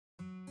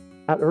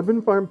At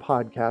Urban Farm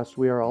Podcast,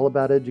 we are all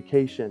about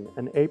education,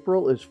 and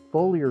April is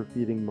foliar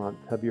feeding month.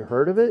 Have you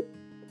heard of it?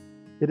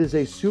 It is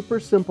a super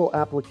simple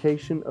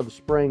application of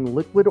spraying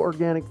liquid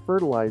organic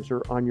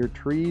fertilizer on your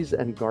trees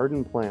and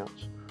garden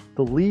plants.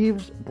 The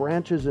leaves,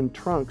 branches, and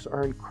trunks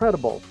are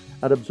incredible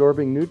at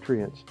absorbing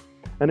nutrients.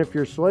 And if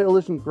your soil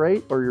isn't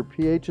great or your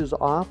pH is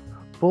off,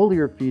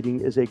 foliar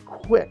feeding is a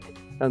quick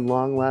and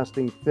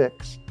long-lasting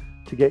fix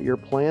to get your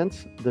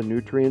plants the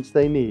nutrients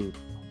they need.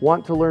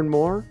 Want to learn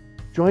more?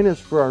 Join us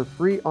for our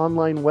free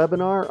online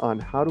webinar on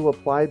how to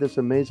apply this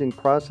amazing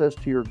process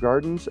to your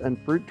gardens and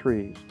fruit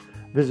trees.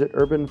 Visit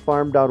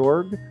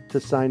urbanfarm.org to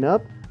sign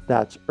up.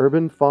 That's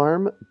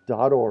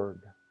urbanfarm.org.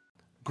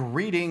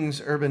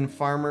 Greetings, urban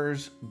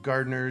farmers,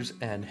 gardeners,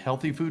 and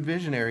healthy food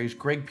visionaries.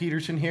 Greg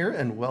Peterson here,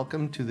 and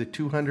welcome to the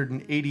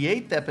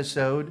 288th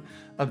episode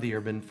of the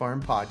Urban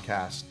Farm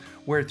Podcast,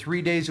 where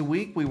 3 days a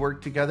week we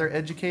work together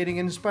educating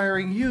and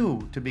inspiring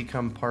you to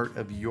become part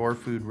of your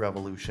food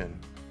revolution.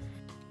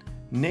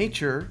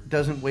 Nature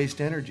doesn't waste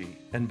energy,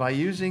 and by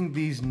using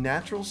these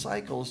natural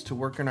cycles to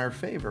work in our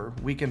favor,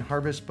 we can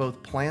harvest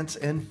both plants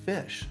and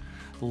fish.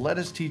 Let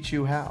us teach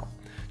you how.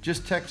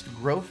 Just text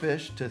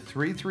GROWFISH to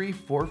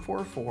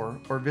 33444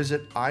 or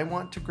visit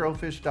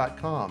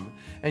iwanttogrowfish.com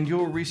and you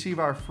will receive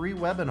our free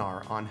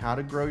webinar on how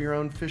to grow your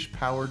own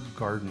fish-powered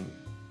garden.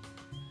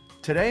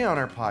 Today on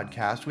our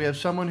podcast, we have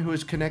someone who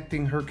is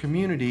connecting her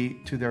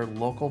community to their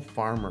local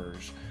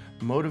farmers,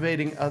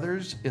 motivating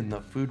others in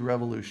the food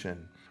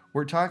revolution.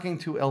 We're talking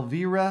to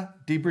Elvira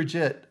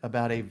Brigit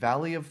about a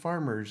valley of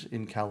farmers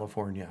in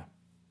California.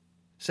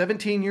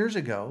 17 years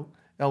ago,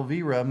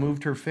 Elvira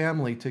moved her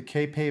family to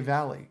Capay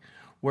Valley,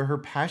 where her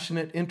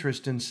passionate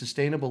interest in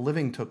sustainable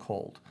living took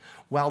hold.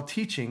 While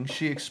teaching,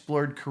 she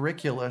explored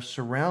curricula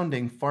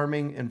surrounding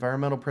farming,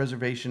 environmental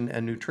preservation,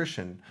 and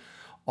nutrition,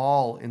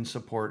 all in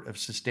support of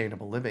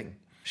sustainable living.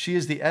 She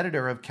is the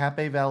editor of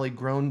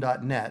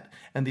CapayValleyGrown.net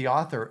and the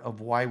author of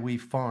Why We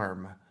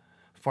Farm,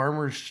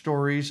 Farmers'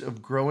 Stories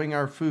of Growing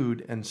Our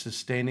Food and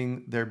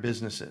Sustaining Their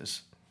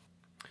Businesses.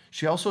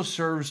 She also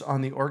serves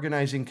on the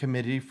organizing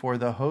committee for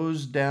the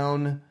Hose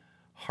Down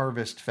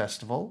Harvest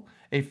Festival,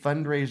 a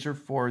fundraiser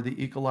for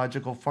the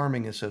Ecological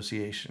Farming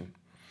Association.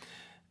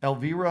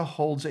 Elvira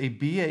holds a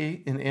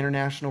BA in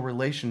International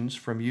Relations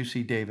from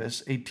UC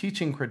Davis, a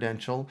teaching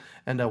credential,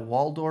 and a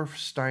Waldorf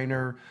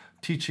Steiner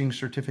teaching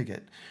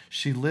certificate.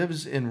 She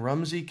lives in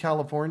Rumsey,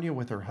 California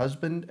with her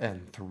husband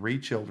and 3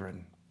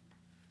 children.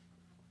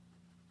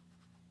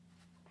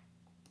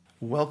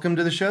 Welcome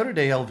to the show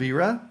today,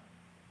 Elvira.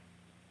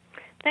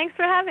 Thanks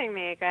for having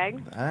me,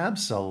 Greg.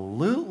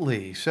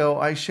 Absolutely. So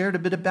I shared a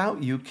bit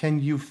about you. Can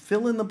you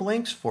fill in the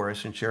blanks for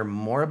us and share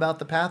more about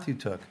the path you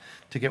took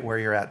to get where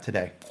you're at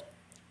today?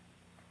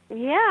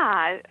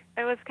 Yeah,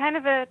 it was kind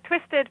of a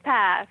twisted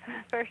path,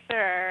 for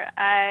sure.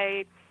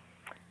 I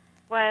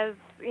was,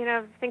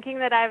 thinking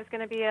that I was going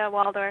to be a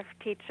Waldorf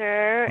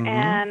teacher,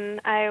 and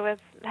I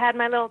had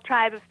my little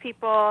tribe of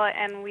people,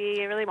 and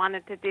we really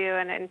wanted to do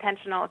an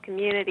intentional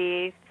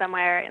community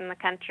somewhere in the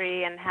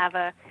country and have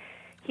a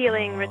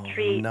healing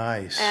retreat.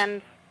 Nice.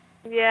 And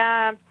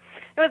yeah,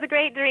 it was a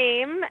great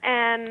dream.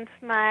 And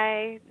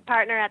my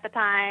partner at the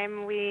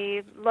time,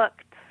 we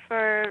looked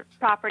for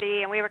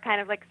property, and we were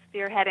kind of like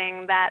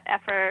spearheading that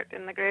effort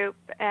in the group.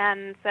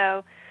 And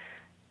so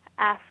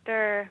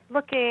after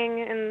looking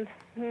in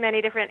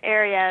many different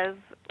areas,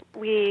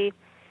 we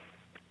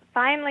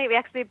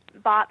actually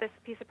bought this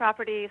piece of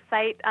property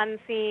sight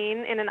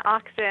unseen in an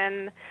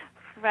auction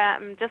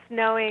from just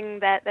knowing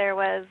that there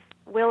was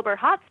Wilbur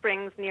Hot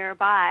Springs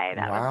nearby.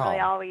 That was really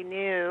all we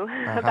knew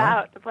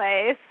about the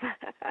place.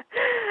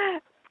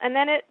 And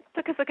then it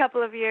took us a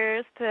couple of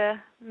years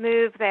to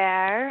move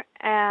there.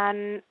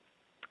 And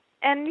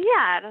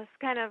yeah, just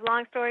kind of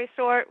long story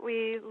short,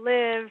 we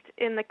lived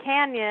in the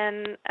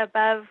canyon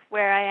above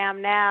where I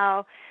am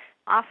now,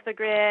 off the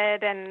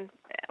grid, and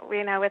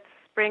with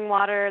spring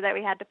water that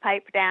we had to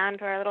pipe down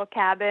to our little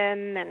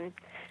cabin. And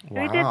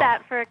we did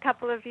that for a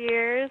couple of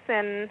years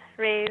and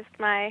raised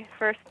my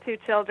first 2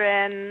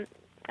 children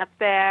up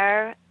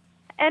there.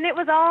 And it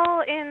was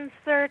all in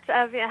search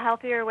of a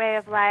healthier way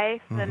of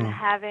life and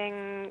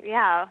having,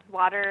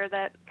 water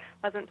that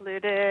wasn't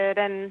polluted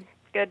and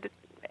good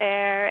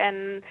air.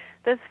 And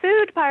the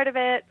food part of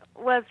it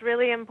was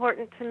really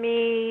important to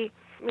me,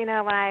 when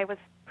I was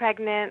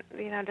pregnant,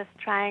 just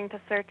trying to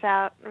search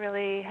out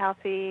really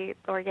healthy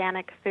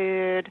organic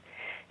food.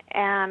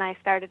 And I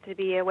started to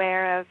be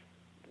aware of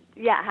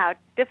how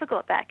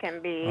difficult that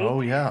can be.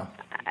 Oh, yeah.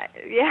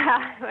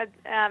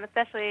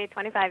 Especially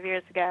 25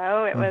 years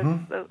ago, it was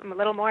a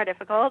little more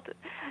difficult.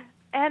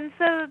 And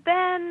so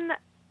then,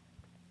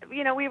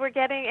 we were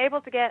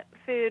able to get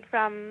food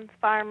from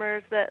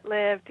farmers that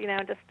lived,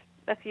 just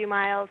a few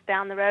miles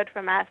down the road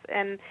from us.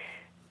 And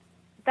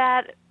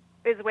that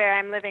is where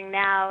I'm living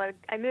now.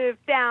 I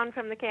moved down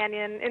from the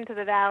canyon into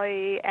the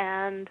valley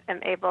and am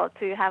able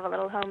to have a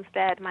little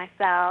homestead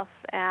myself.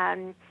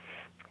 And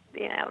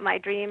my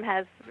dream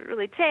has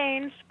really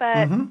changed,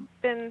 but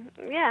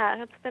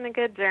it's been a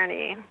good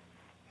journey.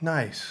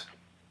 Nice.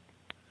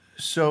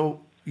 So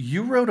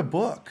you wrote a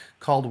book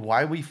called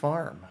Why We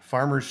Farm,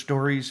 Farmers'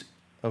 Stories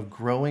of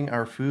Growing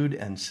Our Food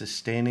and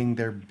Sustaining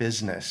Their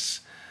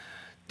Business.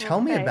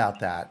 Tell me Okay. about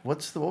that. What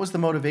was the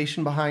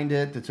motivation behind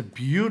it? It's a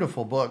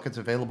beautiful book. It's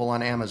available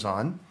on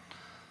Amazon.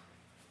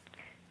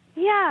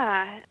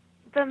 Yeah,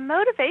 the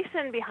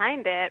motivation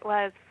behind it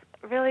was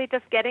really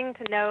just getting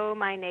to know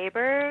my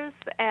neighbors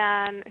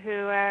and who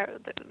are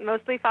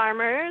mostly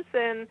farmers.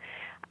 And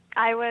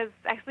I was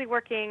actually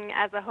working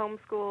as a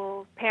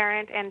homeschool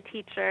parent and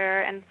teacher,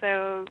 and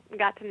so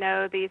got to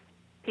know these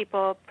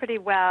people pretty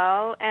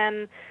well.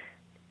 And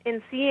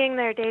in seeing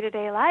their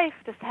day-to-day life,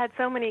 just had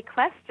so many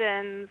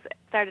questions,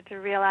 started to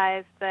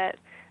realize that,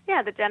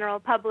 yeah, the general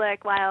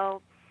public,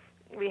 while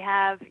we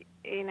have,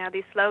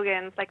 these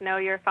slogans like know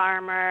your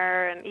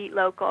farmer and eat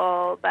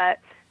local, but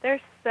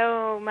there's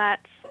so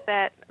much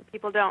that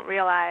people don't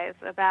realize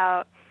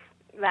about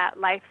that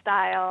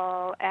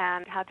lifestyle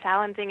and how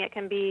challenging it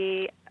can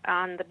be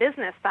on the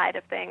business side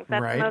of things.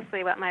 That's Right.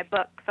 mostly what my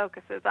book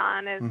focuses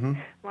on, is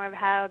more of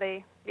how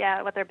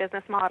what their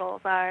business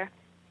models are.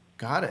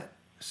 Got it.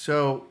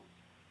 So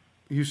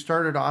you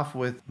started off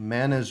with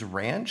Mana's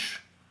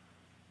Ranch.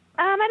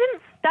 I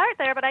didn't start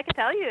there, but I can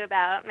tell you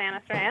about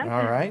Manus Ranch.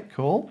 All right,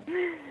 cool.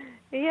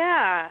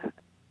 Yeah,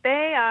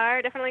 they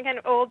are definitely kind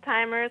of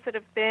old-timers that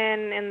have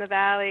been in the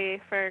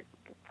valley for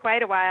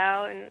quite a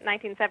while. In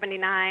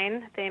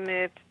 1979, they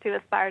moved to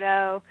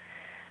Esparto.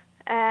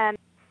 And,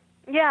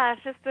 yeah,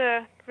 it's just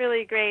a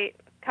really great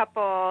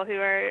couple who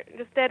are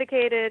just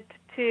dedicated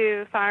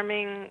to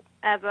farming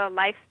as a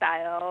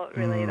lifestyle,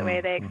 really, the way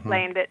they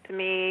explained it to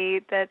me.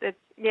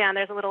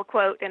 There's a little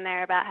quote in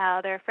there about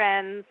how their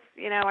friends,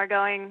 are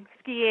going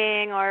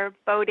skiing or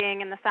boating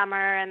in the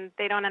summer, and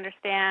they don't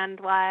understand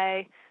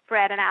why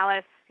Fred and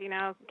Alice,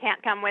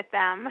 can't come with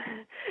them.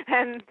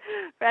 And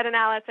Fred and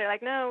Alice are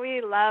like, no,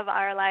 we love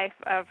our life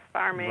of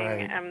farming.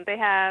 Right. They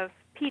have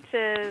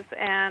peaches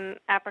and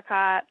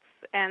apricots,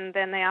 and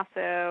then they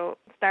also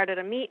started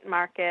a meat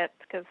market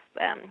because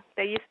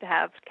they used to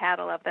have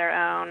cattle of their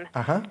own.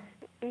 Uh-huh.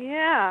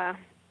 Yeah.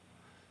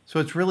 So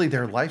it's really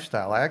their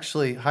lifestyle.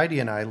 Actually, Heidi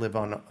and I live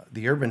on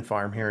the urban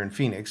farm here in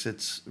Phoenix.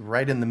 It's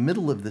right in the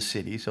middle of the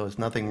city, so it's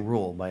nothing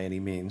rural by any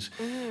means.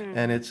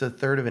 And it's a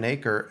third of an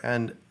acre.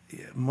 And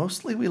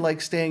mostly we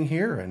like staying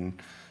here and,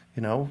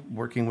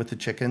 working with the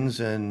chickens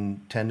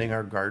and tending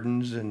our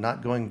gardens and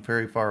not going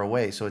very far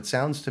away. So it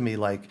sounds to me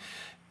like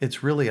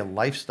it's really a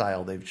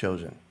lifestyle they've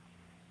chosen.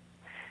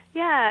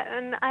 Yeah,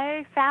 and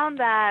I found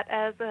that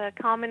as a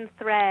common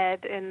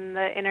thread in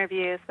the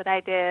interviews that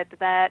I did,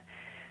 that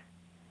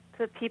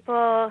the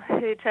people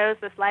who chose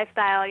this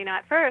lifestyle,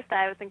 at first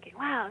I was thinking,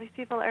 wow, these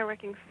people are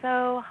working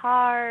so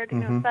hard,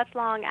 such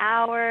long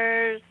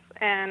hours,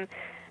 and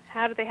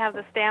how do they have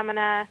the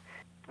stamina?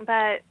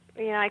 But,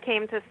 I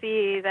came to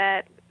see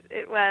that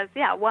it was,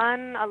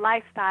 one, a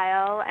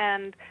lifestyle,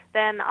 and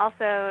then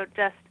also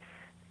just,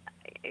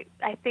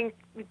 I think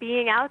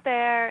being out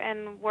there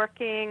and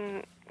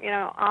working,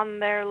 on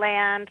their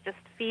land just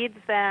feeds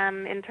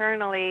them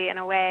internally in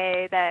a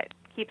way that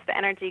keeps the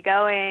energy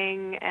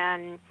going,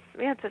 and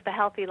it's just a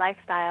healthy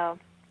lifestyle.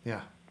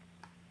 Yeah.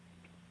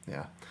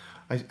 Yeah.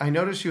 I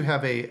notice you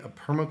have a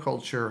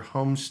permaculture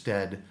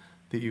homestead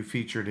that you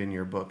featured in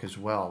your book as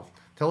well.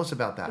 Tell us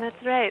about that.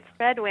 That's right.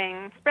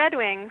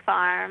 Spreadwing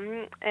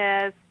Farm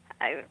is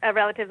a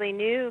relatively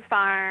new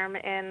farm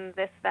in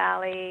this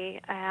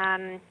valley.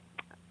 And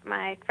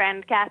my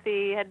friend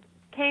Kathy had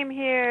came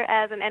here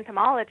as an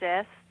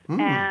entomologist.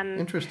 And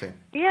interesting.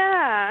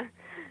 Yeah.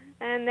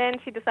 And then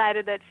she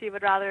decided that she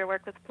would rather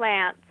work with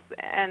plants.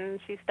 And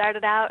she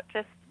started out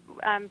just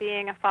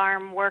being a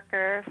farm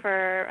worker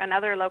for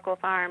another local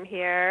farm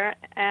here.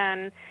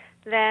 And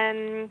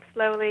then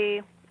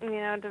slowly,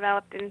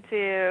 developed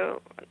into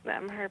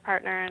her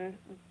partner,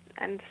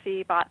 and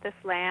she bought this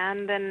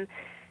land. And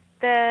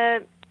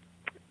they're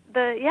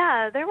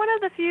one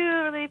of the few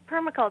really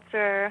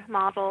permaculture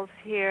models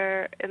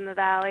here in the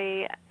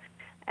valley,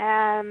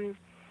 and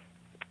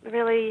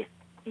really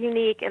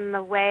unique in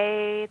the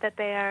way that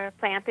they are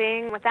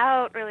planting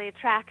without really a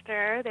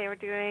tractor. They were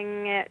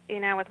doing it,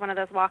 with one of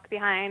those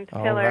walk-behind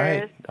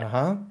tillers. All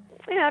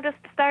right. Just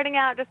starting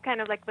out just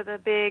kind of like with a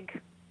big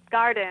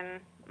garden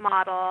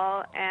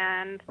model,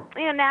 and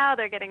now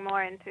they're getting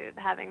more into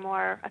having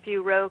a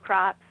few row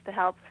crops to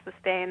help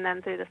sustain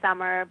them through the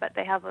summer, but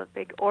they have a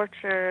big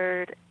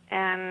orchard,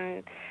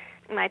 and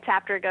my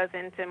chapter goes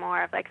into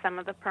more of like some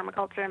of the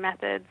permaculture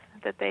methods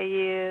that they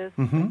use.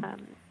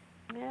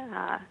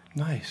 Yeah.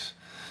 Nice.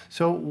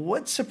 So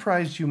what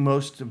surprised you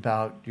most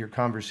about your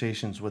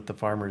conversations with the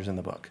farmers in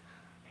the book?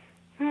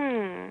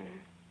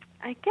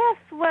 I guess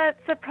what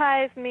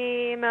surprised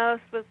me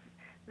most was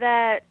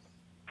that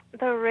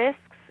the risks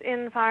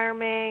in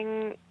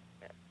farming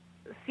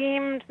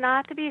seemed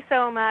not to be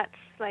so much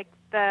like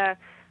the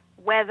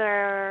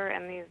weather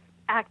and these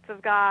acts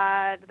of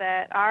God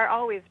that are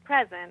always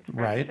present, for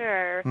Right.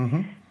 sure.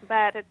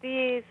 But that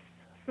these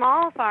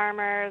small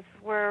farmers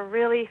were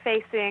really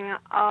facing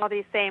all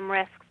these same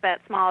risks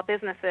that small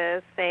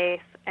businesses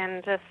face,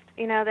 and just,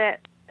 that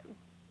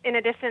in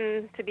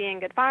addition to being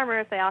good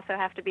farmers, they also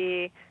have to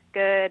be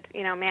good,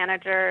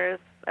 managers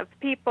of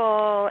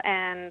people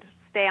and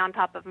stay on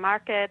top of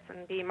markets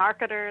and be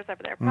marketers of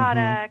their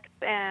products,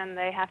 and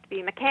they have to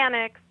be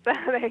mechanics so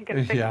they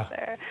can fix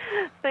their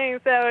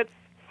things. So it's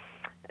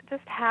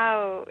just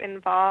how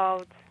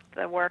involved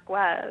the work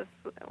was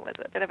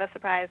a bit of a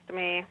surprise to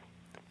me.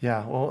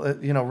 Yeah, well,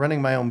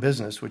 running my own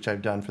business, which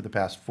I've done for the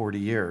past 40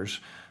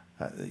 years,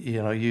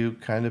 you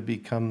kind of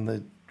become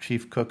the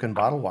chief cook and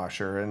bottle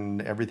washer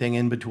and everything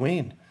in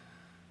between.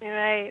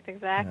 Right,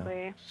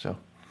 exactly.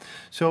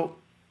 So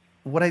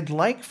what I'd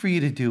like for you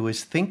to do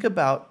is think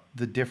about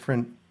the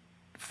different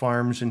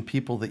farms and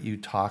people that you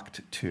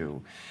talked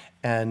to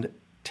and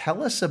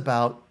tell us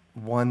about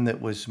one that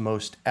was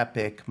most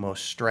epic,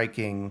 most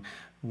striking,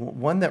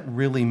 one that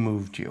really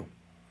moved you.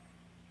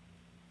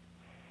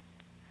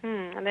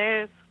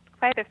 There's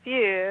quite a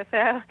few,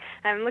 so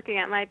I'm looking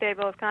at my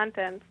table of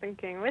contents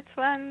thinking, which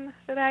one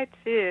should I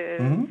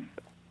choose?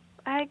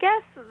 I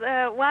guess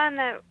the one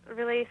that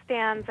really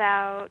stands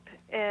out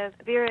is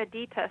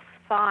Viriditas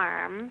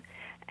Farm,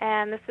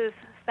 and this is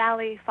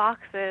Sally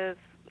Fox's,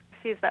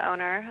 she's the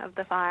owner of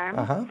the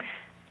farm,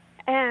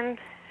 and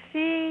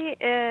she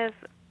is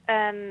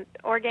an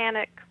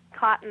organic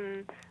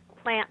cotton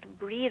plant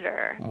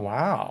breeder.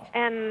 Wow.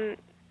 And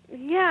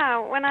yeah,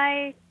 when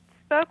I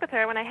spoke with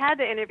her, when I had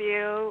the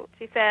interview,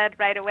 she said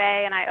right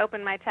away, and I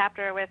opened my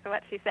chapter with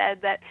what she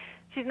said, that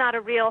she's not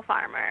a real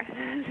farmer.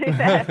 She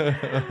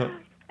said,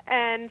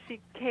 and she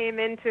came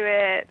into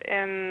it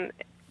in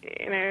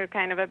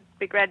kind of a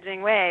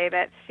begrudging way,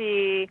 that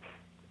she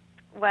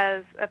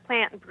was a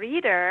plant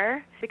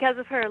breeder because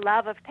of her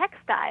love of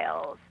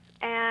textiles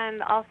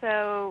and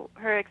also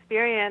her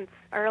experience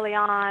early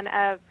on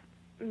of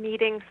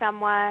meeting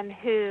someone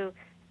who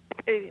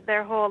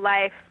their whole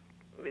life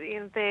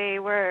they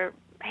were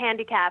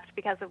handicapped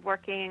because of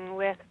working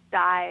with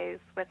dyes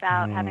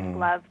without having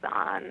gloves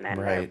on, and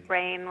their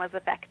brain was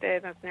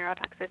affected with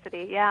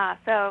neurotoxicity. Yeah,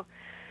 so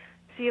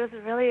she was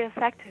really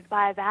affected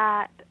by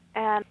that,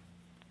 and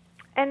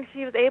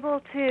she was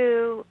able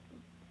to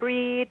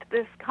breed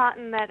this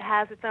cotton that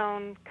has its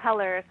own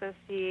color, so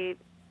she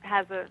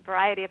has a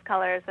variety of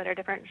colors that are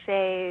different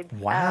shades.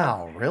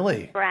 Wow,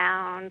 really?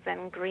 Browns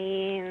and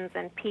greens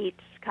and peach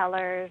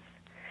colors.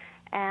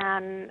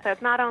 And so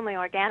it's not only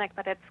organic,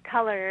 but it's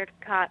colored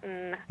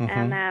cotton.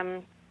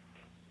 And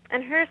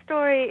her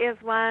story is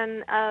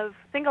one of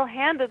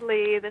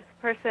single-handedly this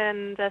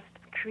person just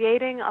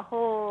creating a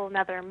whole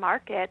another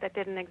market that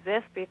didn't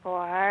exist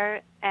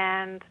before,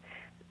 and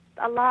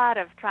a lot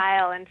of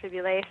trial and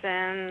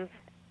tribulations.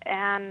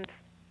 And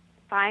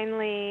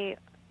finally,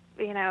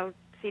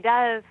 she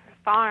does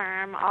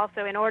farm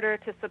also in order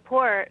to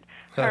support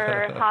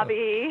her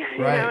hobby,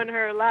 and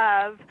her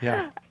love.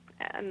 Yeah.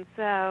 And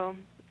so,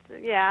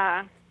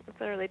 yeah, it's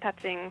a really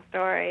touching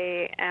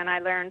story, and I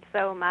learned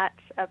so much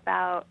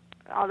about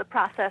all the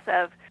process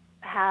of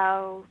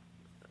how,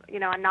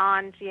 a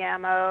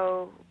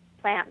non-GMO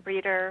plant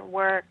breeder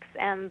works,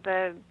 and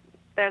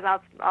there's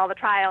all the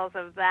trials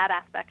of that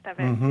aspect of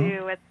it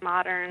too, with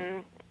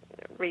modern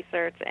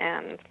research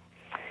and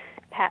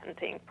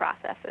patenting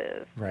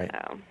processes. Right.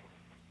 So.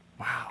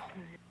 Wow.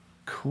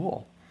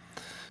 Cool.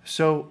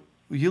 So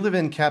you live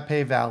in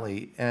Capay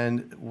Valley,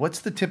 and what's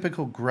the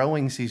typical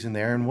growing season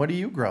there, and what are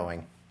you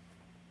growing?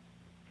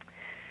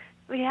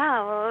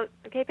 Yeah, well,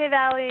 Capay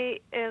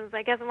Valley is,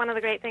 I guess, one of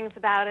the great things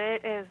about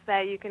it is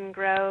that you can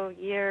grow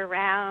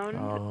year-round.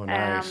 Oh,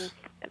 nice.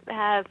 It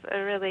has a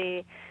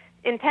really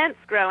intense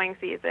growing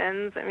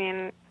seasons. I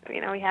mean,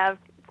 we have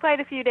quite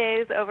a few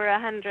days over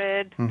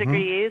 100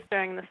 degrees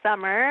during the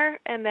summer,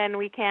 and then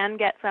we can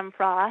get some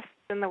frost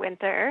in the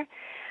winter.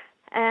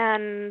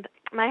 And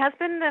my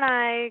husband and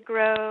I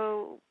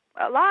grow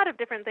a lot of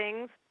different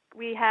things.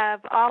 We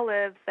have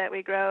olives that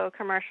we grow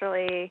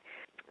commercially.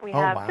 We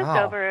have just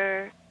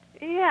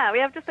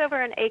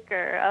over an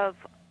acre of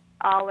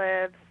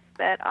olives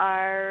that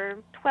are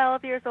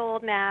 12 years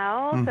old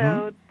now.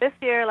 So this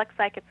year looks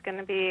like it's going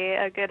to be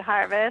a good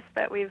harvest,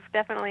 but we've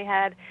definitely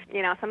had,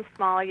 some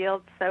small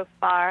yields so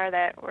far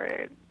that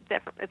were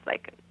different. It's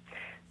like,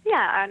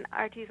 an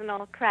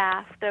artisanal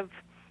craft of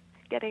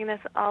getting this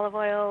olive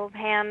oil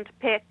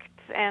hand-picked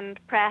and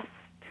pressed.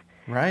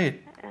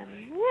 Right.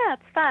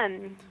 It's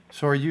fun.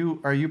 So are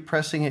you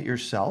pressing it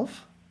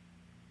yourself?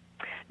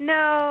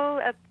 No,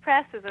 a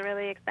press is a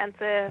really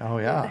expensive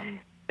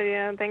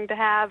thing to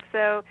have.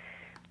 So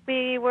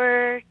we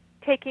were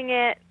taking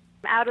it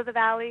out of the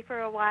valley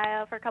for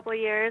a couple of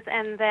years,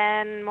 and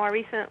then more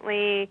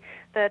recently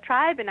the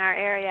tribe in our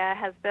area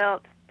has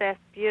built this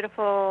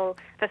beautiful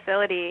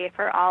facility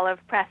for olive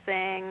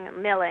pressing,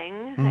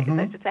 milling, I guess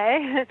I should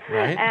say.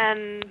 Right.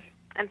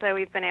 and so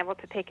we've been able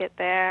to take it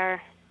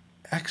there.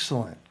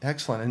 Excellent.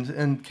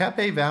 And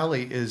Capay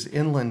Valley is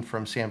inland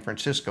from San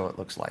Francisco, it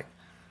looks like.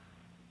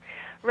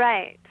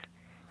 Right.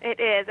 It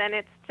is, and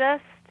it's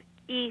just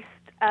east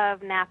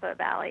of Napa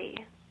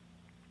Valley.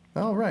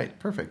 Oh, right.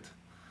 Perfect.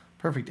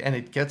 And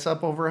it gets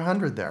up over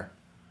 100 there.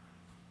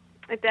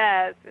 It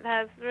does. It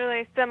has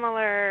really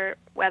similar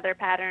weather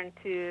pattern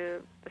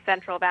to the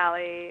Central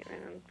Valley,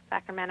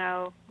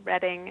 Sacramento,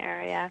 Redding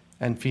area.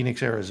 And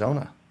Phoenix,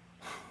 Arizona.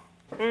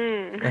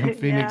 And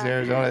Phoenix,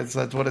 Arizona.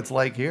 That's what it's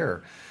like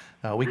here.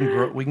 We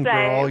can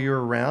grow all year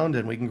round,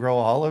 and we can grow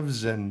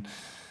olives. And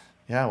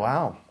yeah,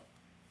 wow,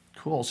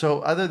 cool.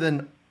 So other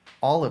than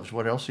olives,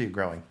 what else are you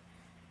growing?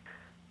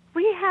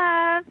 We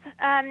have,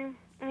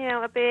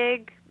 a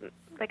big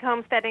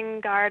homesteading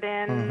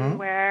garden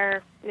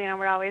where,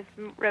 we're always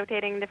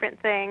rotating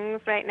different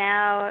things. Right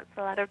now, it's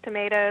a lot of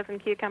tomatoes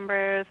and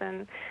cucumbers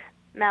and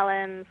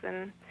melons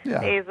and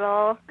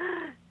basil.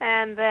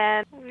 And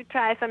then we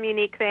try some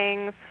unique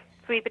things,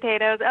 sweet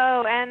potatoes.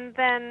 Oh, and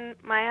then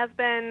my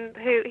husband,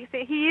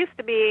 he used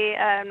to be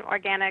an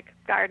organic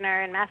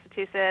gardener in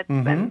Massachusetts.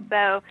 And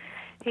so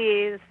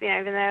he's,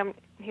 even though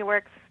he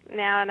works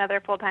now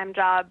another full-time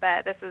job,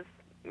 but this is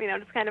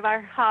just kind of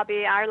our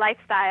hobby, our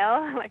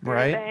lifestyle, like we were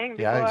saying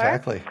before. Yeah,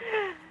 exactly.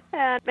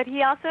 But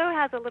he also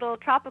has a little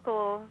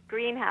tropical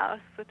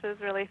greenhouse, which is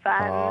really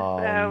fun.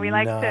 So we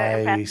like to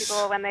impress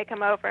people when they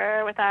come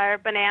over with our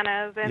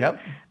bananas, and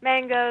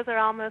mangoes are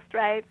almost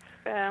ripe.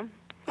 So.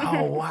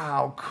 Oh,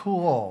 wow,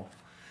 cool.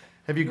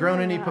 Have you grown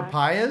any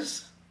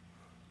papayas?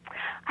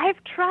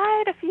 I've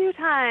tried a few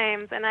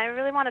times, and I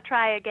really want to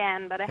try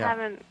again, but I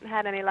haven't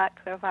had any luck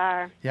so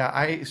far. Yeah,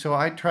 I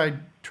tried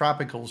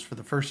tropicals for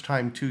the first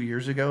time 2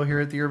 years ago here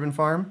at the Urban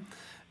Farm,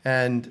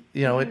 and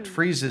it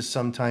freezes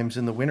sometimes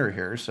in the winter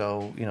here,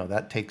 so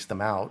that takes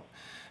them out.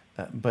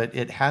 But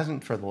it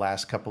hasn't for the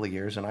last couple of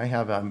years, and I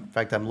have. In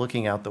fact, I'm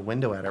looking out the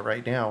window at it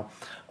right now.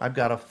 I've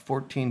got a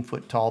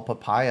 14-foot tall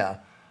papaya.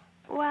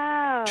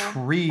 Wow!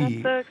 Tree.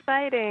 That's so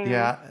exciting.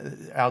 Yeah,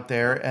 out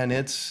there, and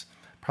it's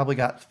probably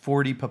got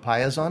 40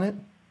 papayas on it.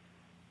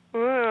 Ooh.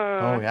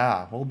 Oh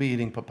yeah, we'll be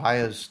eating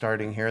papayas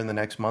starting here in the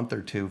next month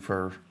or two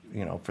for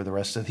the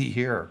rest of the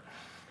year.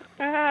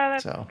 Oh,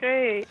 that's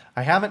great.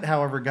 I haven't,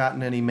 however,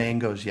 gotten any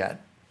mangoes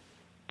yet.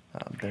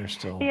 They're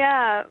still.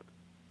 Yeah.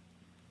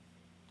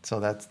 So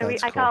that's cool.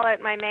 I call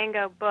it my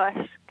mango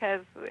bush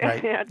because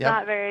it's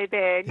not very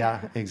big.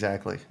 Yeah,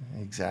 exactly.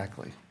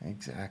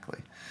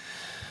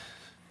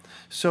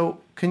 So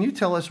can you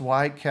tell us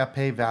why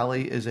Capay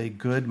Valley is a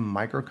good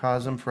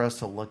microcosm for us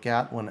to look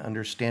at when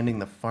understanding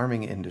the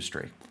farming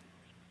industry?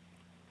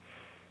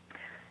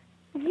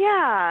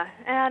 Yeah,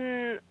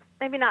 and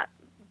maybe not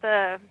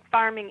the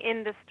farming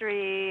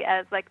industry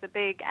as like the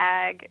big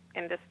ag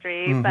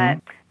industry, but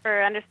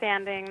for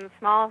understanding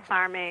small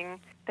farming,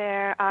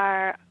 there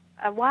are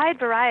a wide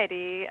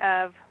variety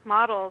of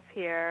models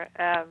here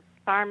of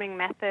farming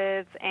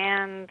methods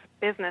and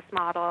business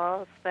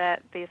models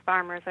that these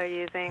farmers are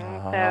using.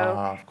 So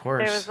of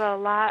course. There was a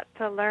lot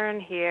to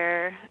learn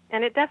here.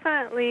 And it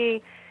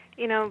definitely,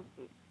 in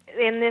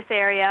this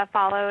area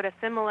followed a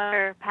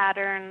similar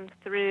pattern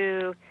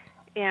through,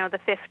 the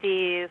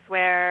 50s,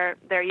 where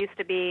there used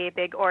to be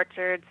big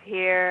orchards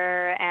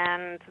here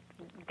and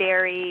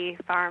dairy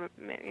farm,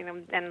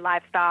 and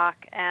livestock.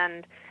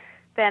 And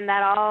then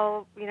that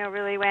all,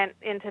 really went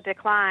into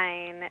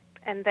decline.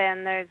 And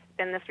then there's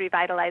been this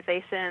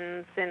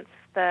revitalization since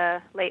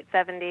the late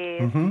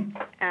 70s.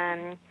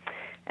 And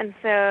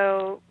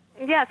so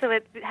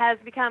it has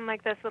become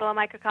like this little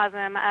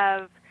microcosm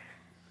of,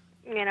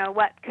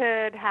 what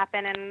could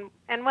happen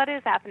and what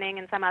is happening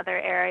in some other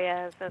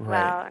areas as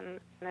well in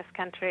this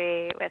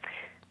country. With,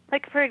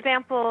 like, for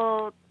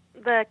example,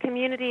 the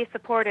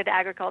community-supported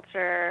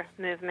agriculture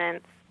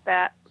movements,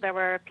 that there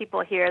were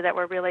people here that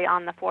were really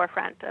on the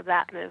forefront of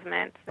that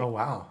movement. Oh,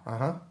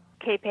 wow.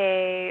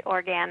 Capay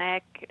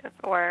Organic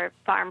or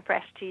Farm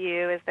Fresh to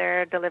You is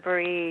their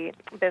delivery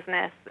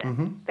business.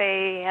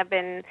 They have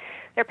been,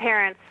 their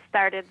parents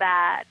started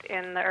that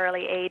in the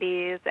early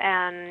 80s,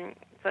 and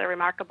it's a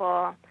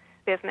remarkable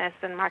business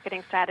and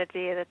marketing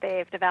strategy that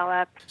they've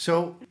developed.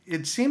 So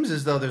it seems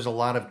as though there's a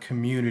lot of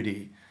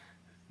community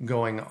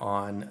going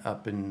on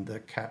up in the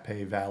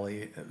Capay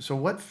Valley. So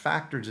what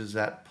factors does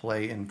that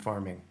play in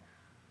farming?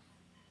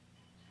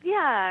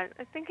 Yeah,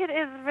 I think it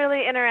is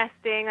really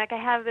interesting. Like,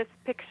 I have this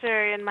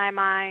picture in my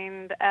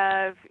mind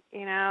of,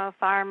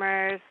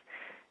 farmers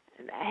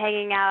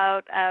hanging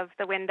out of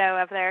the window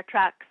of their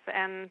trucks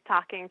and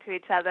talking to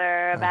each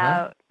other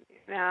about,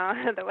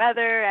 the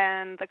weather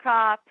and the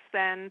crops.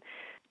 And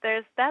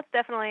that's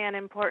definitely an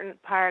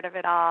important part of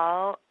it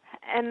all.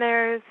 And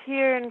there's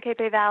here in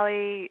Capay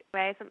Valley,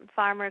 some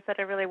farmers that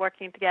are really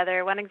working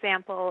together. One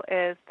example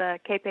is the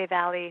Capay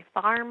Valley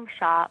Farm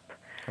Shop,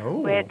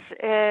 which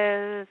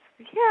is,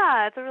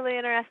 it's a really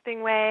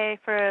interesting way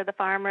for the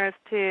farmers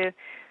to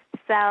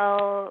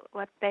sell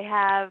what they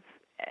have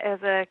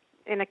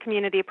in a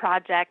community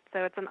project.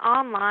 So it's an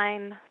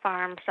online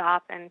farm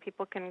shop, and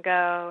people can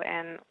go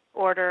and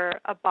order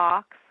a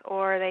box,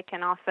 or they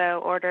can also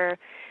order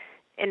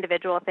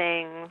individual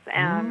things.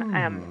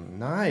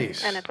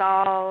 Nice. And it's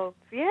all,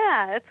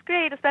 it's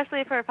great,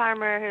 especially for a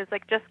farmer who's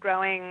like just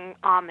growing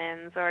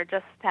almonds or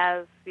just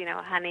has,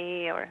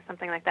 honey or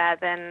something like that.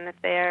 Then if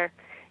they're,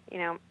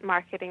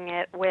 marketing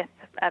it with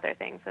other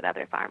things that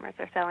other farmers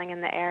are selling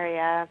in the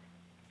area.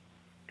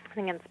 I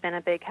think it's been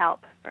a big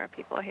help for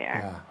people here.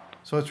 Yeah.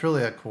 So it's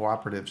really a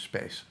cooperative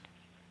space.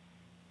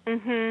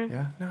 Mm-hmm.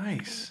 Yeah,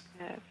 nice.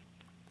 Yes.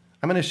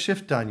 I'm going to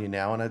shift on you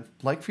now, and I'd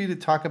like for you to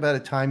talk about a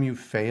time you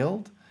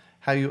failed,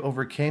 how you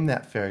overcame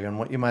that failure, and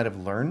what you might have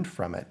learned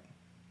from it.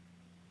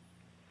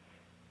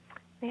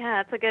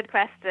 Yeah, that's a good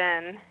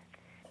question.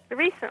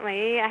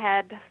 Recently, I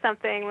had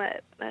something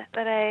that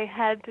I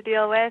had to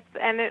deal with,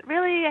 and it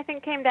really, I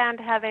think, came down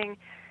to having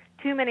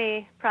too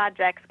many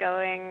projects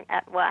going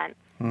at once.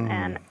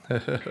 And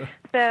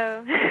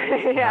so,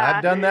 yeah.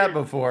 I've done that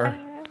before.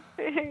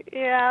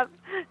 Yeah,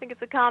 I think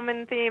it's a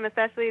common theme,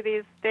 especially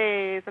these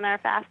days in our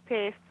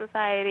fast-paced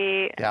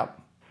society. Yep.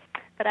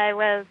 But I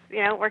was,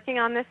 working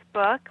on this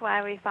book,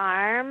 Why We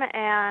Farm,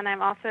 and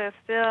I'm also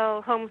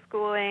still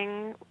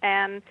homeschooling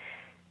and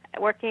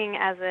working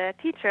as a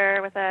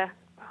teacher with a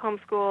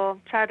homeschool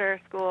charter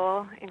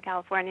school in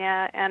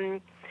California.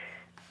 And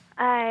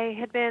I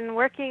had been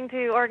working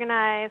to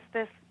organize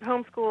this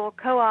homeschool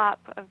co-op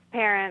of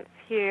parents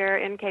here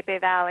in Capay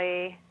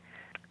Valley,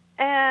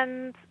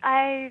 and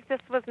I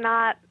just was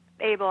not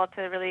able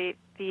to really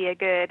be a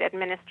good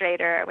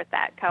administrator with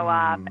that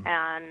co-op,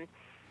 and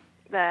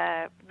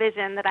the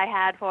vision that I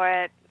had for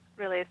it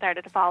really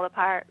started to fall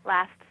apart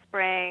last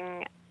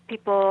spring.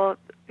 People,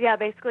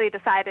 basically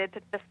decided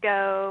to just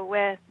go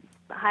with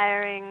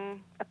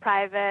hiring a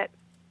private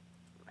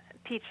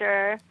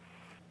teacher.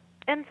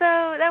 And so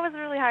that was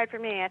really hard for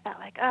me. I felt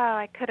like,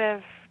 I could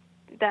have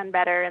done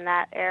better in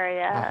that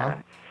area. Uh-huh.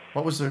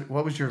 What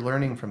was your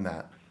learning from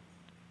that?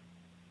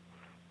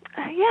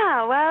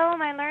 Well,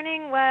 my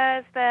learning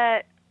was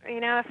that,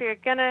 if you're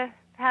going to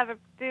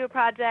do a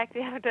project,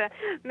 you have to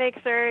make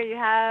sure you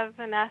have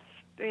enough,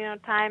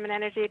 time and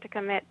energy to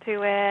commit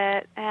to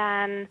it.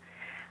 And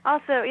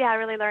also,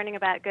 really learning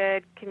about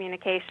good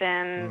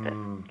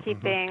communication,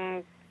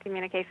 keeping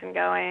communication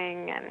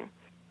going.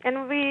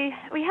 And we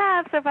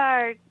have so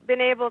far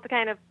been able to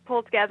kind of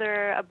pull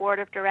together a board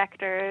of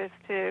directors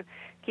to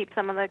keep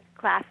some of the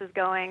classes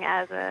going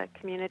as a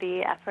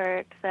community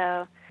effort.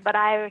 So, but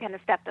I kind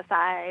of stepped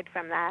aside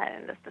from that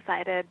and just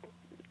decided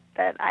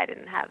that I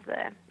didn't have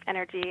the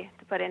energy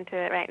to put into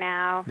it right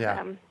now.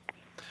 Yeah.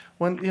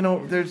 When,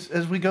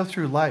 as we go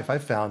through life, I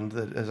found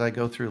that as I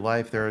go through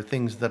life, there are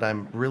things that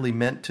I'm really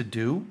meant to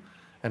do,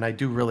 and I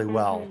do really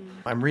well.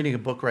 I'm reading a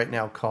book right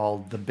now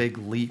called The Big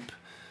Leap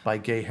by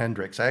Gay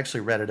Hendricks. I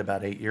actually read it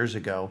about 8 years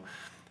ago,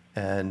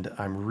 and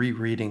I'm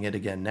rereading it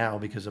again now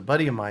because a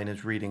buddy of mine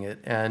is reading it,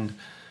 and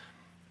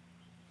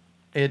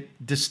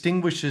it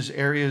distinguishes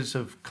areas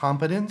of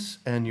competence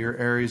and your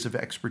areas of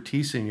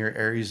expertise and your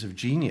areas of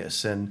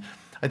genius. And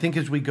I think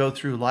as we go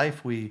through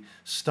life, we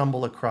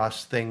stumble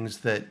across things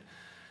that,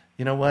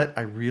 you know what,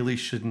 I really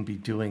shouldn't be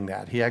doing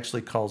that. He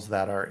actually calls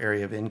that our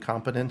area of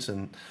incompetence.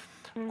 And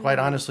quite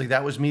honestly,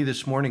 that was me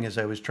this morning as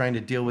I was trying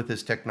to deal with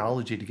this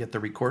technology to get the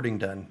recording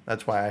done.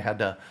 That's why I had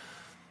to,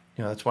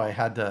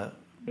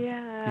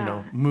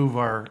 move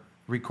our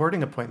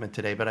recording appointment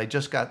today. But I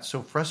just got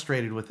so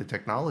frustrated with the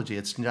technology.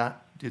 It's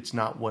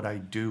not what I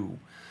do.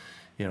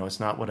 It's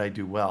not what I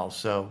do well.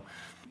 So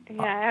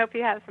I hope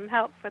you have some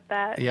help with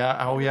that.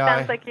 Yeah. Oh, yeah.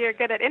 Sounds like you're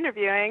good at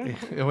interviewing.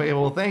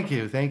 Well, thank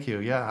you.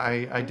 Yeah,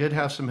 I did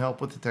have some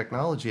help with the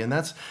technology, and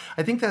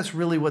I think that's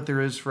really what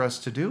there is for us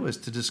to do, is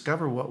to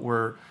discover what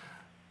where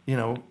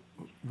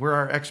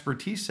our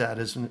expertise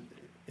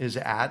is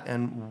at,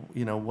 and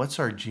what's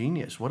our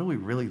genius. What do we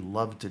really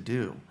love to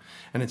do?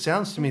 And it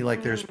sounds to me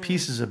like there's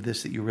pieces of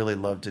this that you really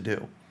love to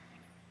do.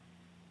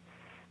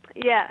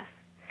 Yes.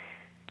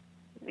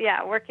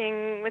 Yeah,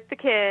 working with the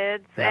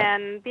kids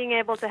and being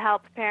able to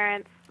help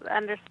parents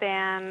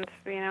understand,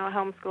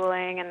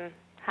 homeschooling and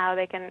how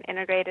they can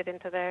integrate it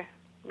into their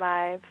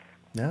lives.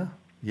 Yeah,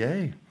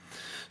 yay.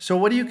 So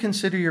what do you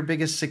consider your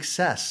biggest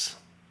success?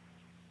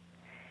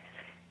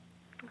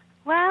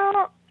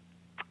 Well,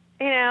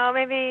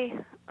 maybe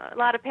a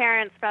lot of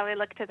parents probably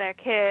look to their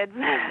kids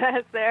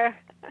as their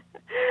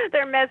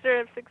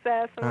measure of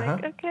success. I'm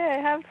like, okay,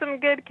 I have some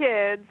good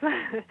kids.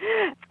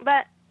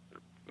 But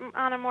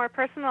on a more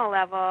personal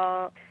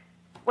level,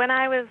 when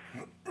I was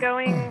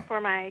going for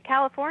my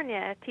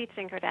California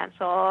teaching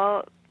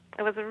credential,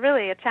 it was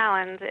really a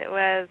challenge. It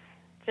was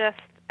just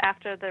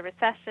after the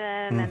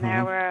recession, and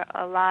there were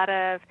a lot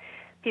of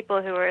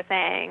people who were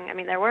saying,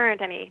 there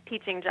weren't any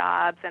teaching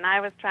jobs, and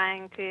I was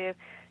trying to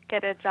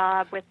get a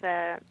job with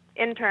the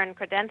intern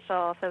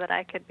credential so that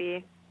I could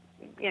be,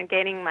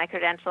 gaining my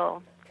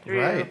credential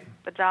through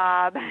the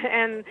job.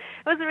 And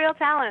it was a real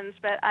challenge,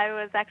 but I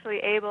was actually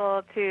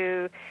able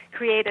to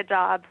create a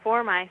job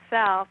for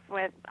myself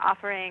with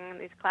offering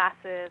these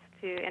classes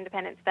to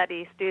independent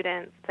study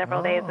students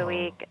several days a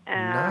week.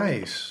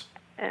 Nice.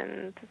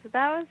 And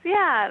that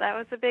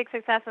was a big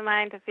success of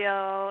mine, to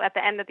feel at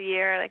the end of the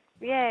year like,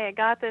 yay, I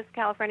got this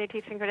California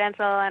teaching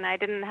credential, and I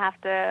didn't have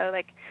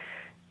to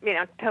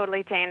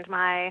totally change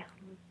my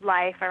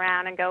life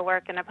around and go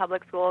work in a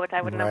public school, which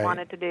I wouldn't have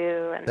wanted to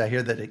do. And I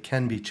hear that it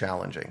can be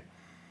challenging.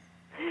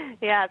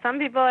 Yeah, some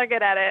people are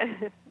good at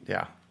it.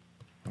 Yeah.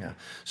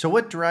 So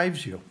what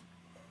drives you?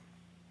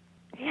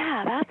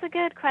 Yeah, that's a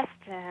good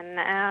question.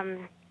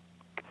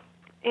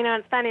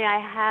 It's funny, I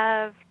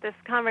have this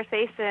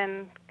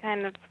conversation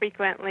kind of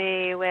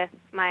frequently with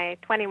my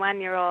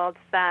 21-year-old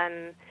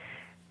son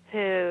who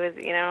is,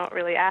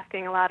 really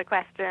asking a lot of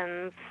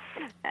questions.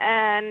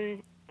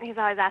 And he's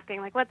always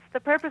asking, like, what's the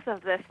purpose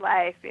of this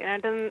life?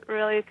 It doesn't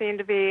really seem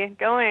to be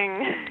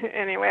going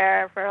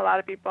anywhere for a lot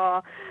of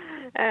people.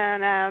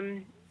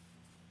 And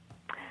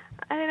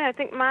I don't know, I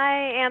think my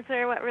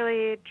answer, what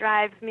really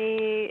drives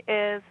me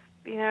is,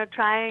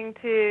 trying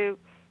to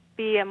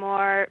be a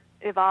more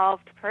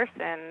evolved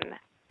person,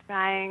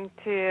 trying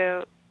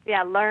to,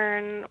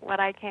 learn what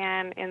I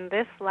can in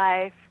this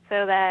life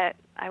so that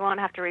I won't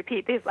have to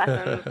repeat these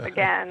lessons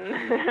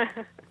again.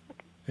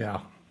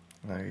 Yeah,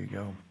 there you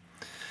go.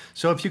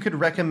 So if you could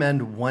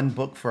recommend one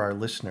book for our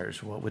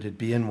listeners, what would it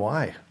be and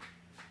why?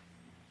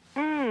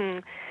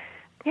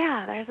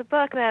 Yeah, there's a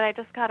book that I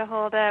just got a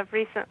hold of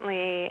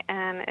recently,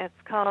 and it's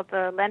called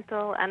The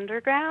Lentil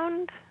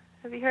Underground.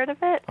 Have you heard of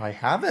it? I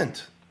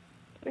haven't.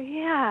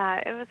 Yeah,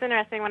 it was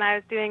interesting. When I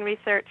was doing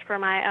research for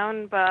my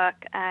own book,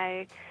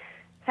 I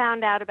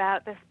found out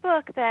about this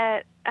book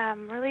that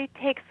really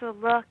takes a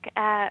look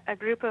at a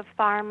group of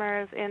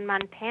farmers in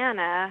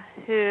Montana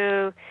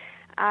who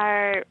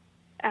are,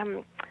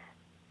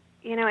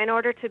 in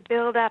order to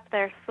build up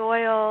their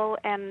soil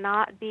and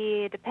not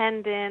be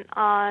dependent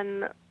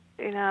on,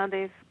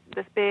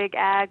 this big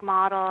ag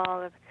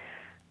model of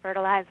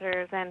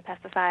fertilizers and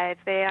pesticides,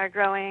 they are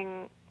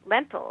growing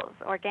lentils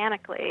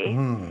organically.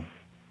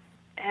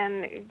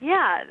 And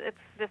it's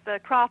just a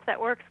crop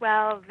that works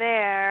well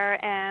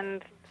there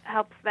and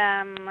helps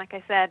them, like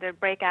I said, to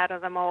break out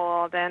of the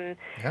mold. And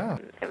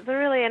it was a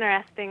really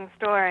interesting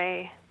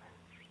story.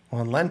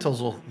 Well, and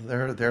lentils,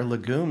 they're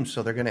legumes,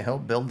 so they're going to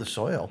help build the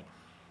soil.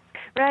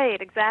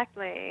 Right,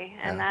 exactly.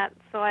 And that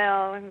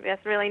soil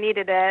just really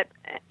needed it.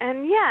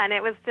 And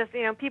it was just,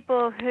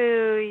 people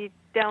who you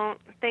don't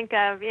think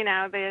of,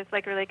 there's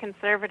like really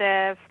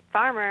conservative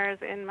farmers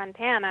in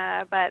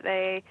Montana, but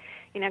they,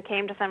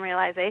 came to some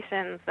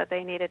realizations that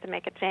they needed to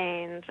make a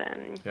change.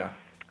 And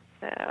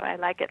so I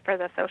like it for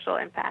the social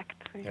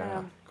impact.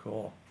 Yeah,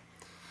 cool.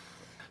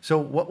 So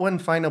what one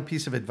final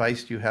piece of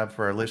advice do you have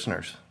for our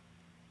listeners?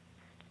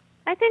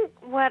 I think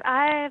what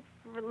I've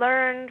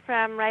learned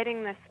from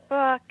writing this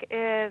book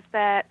is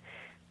that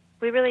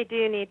we really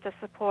do need to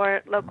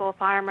support local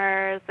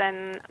farmers,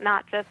 and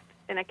not just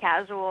in a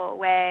casual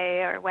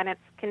way or when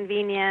it's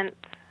convenient,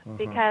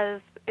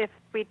 because if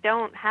we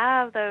don't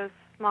have those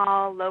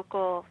small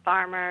local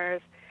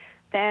farmers,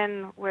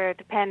 then we're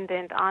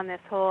dependent on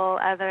this whole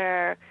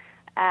other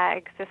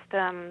ag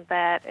system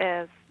that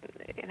is,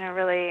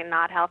 really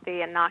not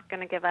healthy and not going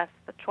to give us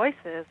the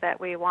choices that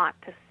we want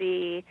to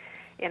see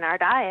in our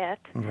diet.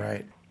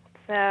 Right.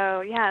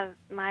 So,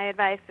 my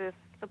advice is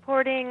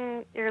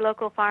supporting your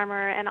local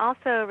farmer and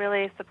also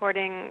really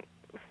supporting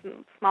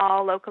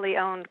small, locally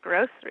owned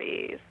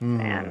groceries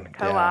and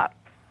co-ops,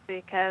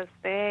 because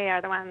they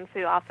are the ones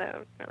who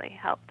also really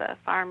help the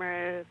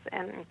farmers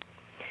and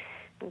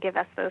give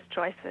us those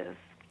choices.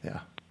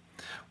 Yeah.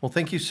 Well,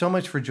 thank you so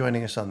much for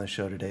joining us on the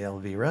show today,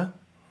 Elvira.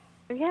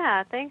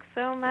 Yeah, thanks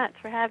so much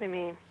for having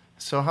me.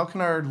 So how can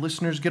our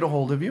listeners get a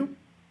hold of you?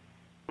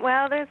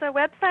 Well, there's a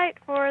website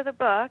for the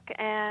book,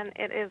 and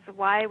it is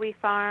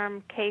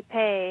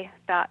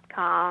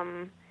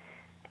whywefarmkpay.com,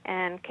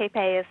 and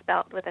Kpay is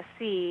spelled with a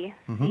C,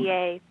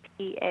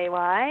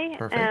 C-A-P-A-Y.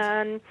 Perfect.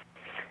 And,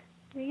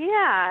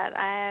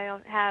 I'll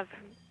have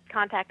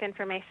contact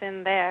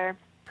information there.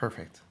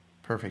 Perfect.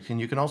 And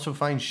you can also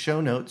find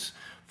show notes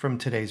from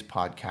today's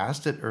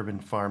podcast at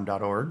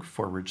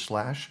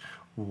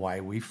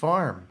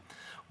urbanfarm.org/whywefarm.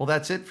 Well,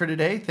 that's it for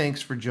today.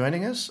 Thanks for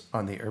joining us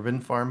on the Urban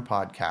Farm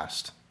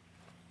Podcast.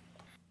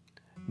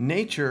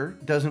 Nature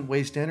doesn't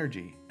waste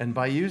energy, and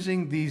by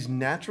using these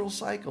natural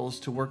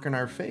cycles to work in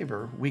our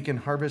favor, we can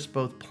harvest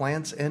both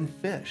plants and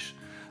fish.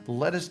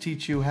 Let us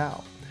teach you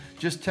how.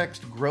 Just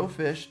text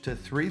GROWFISH to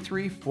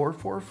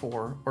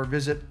 33444 or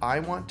visit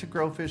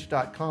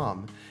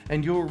iwanttogrowfish.com,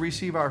 and you will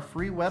receive our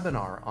free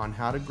webinar on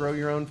how to grow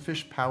your own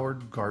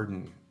fish-powered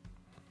garden.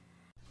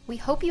 We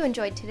hope you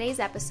enjoyed today's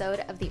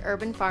episode of the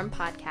Urban Farm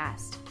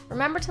Podcast.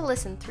 Remember to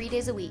listen 3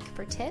 days a week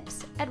for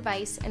tips,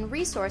 advice, and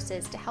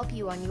resources to help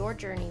you on your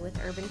journey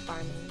with urban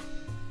farming.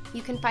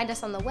 You can find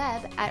us on the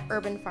web at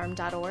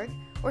urbanfarm.org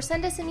or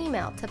send us an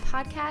email to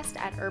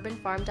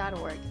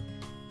podcast@urbanfarm.org.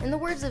 In the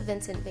words of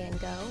Vincent van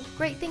Gogh,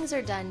 great things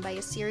are done by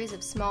a series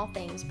of small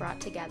things brought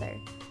together.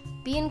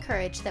 Be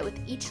encouraged that with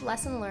each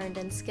lesson learned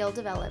and skill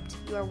developed,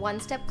 you are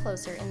one step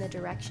closer in the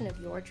direction of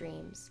your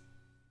dreams.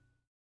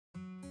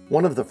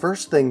 One of the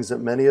first things that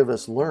many of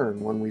us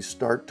learn when we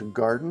start to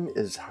garden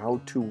is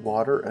how to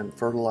water and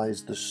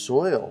fertilize the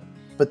soil.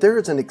 But there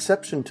is an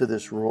exception to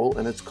this rule,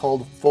 and it's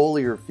called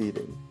foliar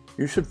feeding.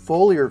 You should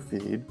foliar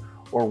feed,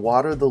 or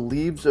water the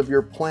leaves of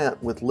your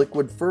plant with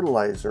liquid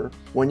fertilizer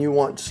when you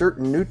want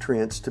certain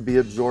nutrients to be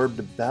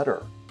absorbed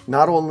better.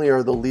 Not only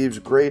are the leaves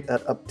great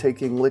at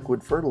uptaking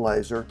liquid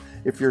fertilizer,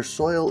 if your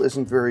soil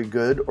isn't very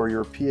good or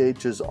your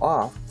pH is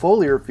off,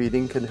 foliar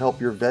feeding can help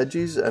your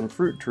veggies and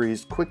fruit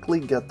trees quickly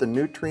get the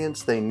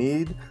nutrients they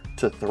need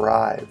to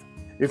thrive.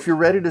 If you're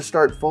ready to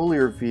start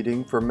foliar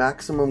feeding for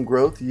maximum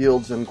growth,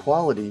 yields, and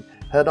quality,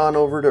 head on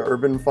over to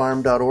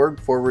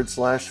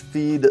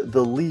urbanfarm.org/feed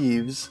the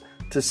leaves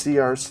to see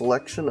our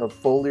selection of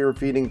foliar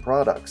feeding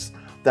products.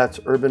 That's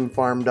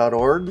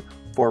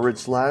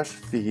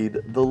urbanfarm.org/feed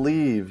the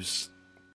leaves.